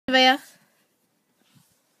Vea.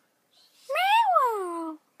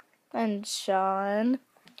 And Sean.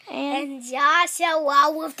 And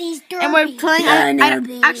Joshua with these derbies. And we're playing.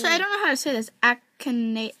 Actually, I don't know how to say this.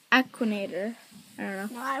 Akinator. I don't know.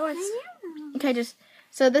 No, I was. Okay,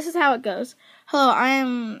 so this is how it goes. Hello, I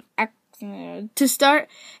am Akinator. To start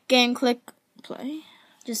game, click play.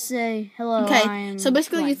 Just say hello. Okay, so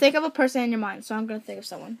basically you think of a person in your mind. So I'm gonna think of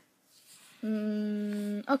someone.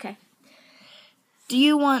 Okay. Do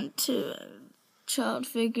you want to child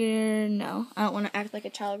figure? No, I don't want to act like a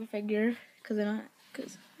child figure because I don't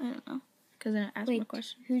know. Because I didn't ask my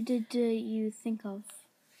question. Who did you think of?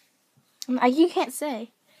 You can't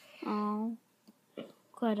say. Oh,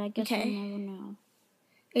 good. I guess Okay. I'll never know.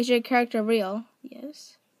 Is your character real?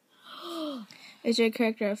 Yes. Is your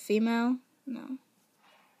character a female? No.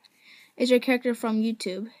 Is your character from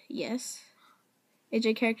YouTube? Yes. Is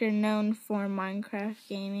your character known for Minecraft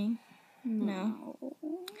gaming? No.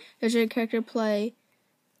 Does your character play?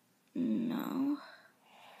 No.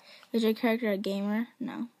 Is your character a gamer?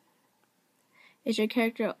 No. Is your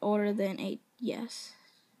character older than 8? Yes.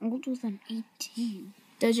 Older than 18.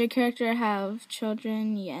 Does your character have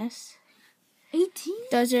children? Yes. 18?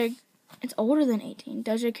 It's older than 18.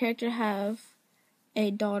 Does your character have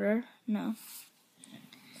a daughter? No.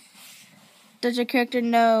 Does your character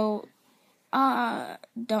know?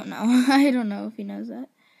 Don't know. I don't know if he knows that.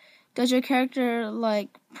 Does your character like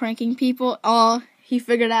pranking people? Oh, he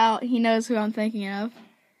figured out. He knows who I'm thinking of.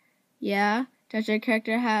 Yeah. Does your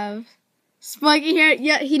character have spiky hair?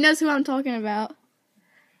 Yeah, he knows who I'm talking about.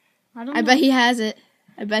 I bet he has it.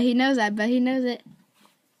 I bet he knows. it.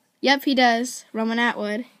 Yep, he does. Roman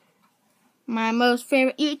Atwood. My most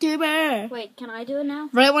favorite YouTuber. Wait, can I do it now?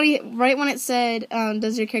 Right when it said,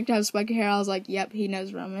 does your character have spiky hair, I was like, yep, he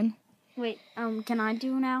knows Roman. Wait, can I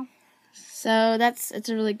do it now? So it's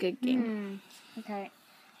a really good game. Okay.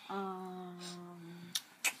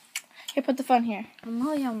 Here, put the phone here.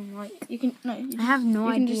 I'm right. You can I have no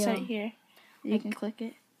you idea. can just set it here. You can click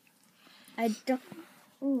it. I don't.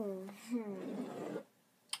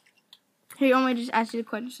 Here, you want me to just ask you the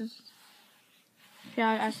questions? Here,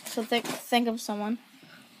 I'll ask. So think of someone,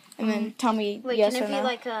 and then tell me Wait, yes can or it no. be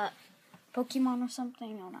like a Pokemon or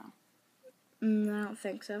something or no? I don't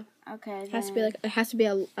think so. Okay. It has to be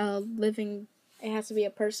a living. It has to be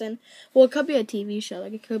a person. Well, it could be a TV show.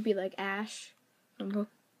 Like it could be like Ash from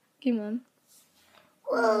Pokemon.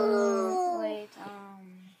 Wait.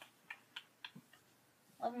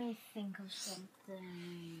 Let me think of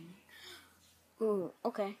something. Ooh.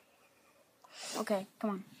 Okay. Okay. Come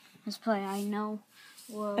on. Let's play. I know.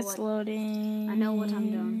 It's loading. I know what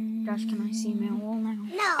I'm doing. Josh, can I see my wall now?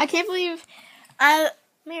 No. I can't believe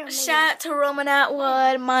shout out to Roman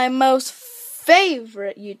Atwood, my most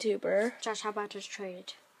favorite YouTuber. Josh, how about just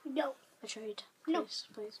trade? No. A trade. No.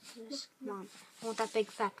 Please. Come on. I want that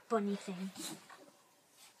big fat bunny thing.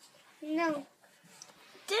 No.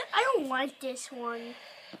 I don't like this one.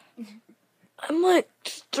 I'm like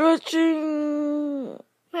stretching.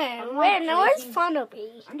 Man, no one's fun of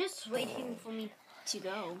me. I'm just waiting for me to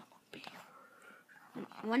go.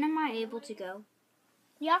 When am I able to go?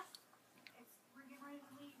 Yeah.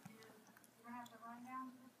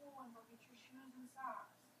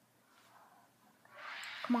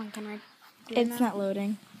 Come on, can I? It's not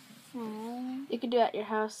loading. Aww. You can do it at your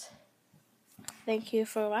house. Thank you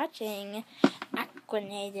for watching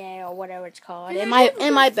Akinator or whatever it's called. And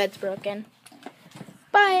my bed's broken.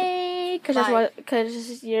 Bye.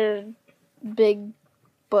 Because your big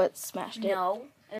butt smashed it. No.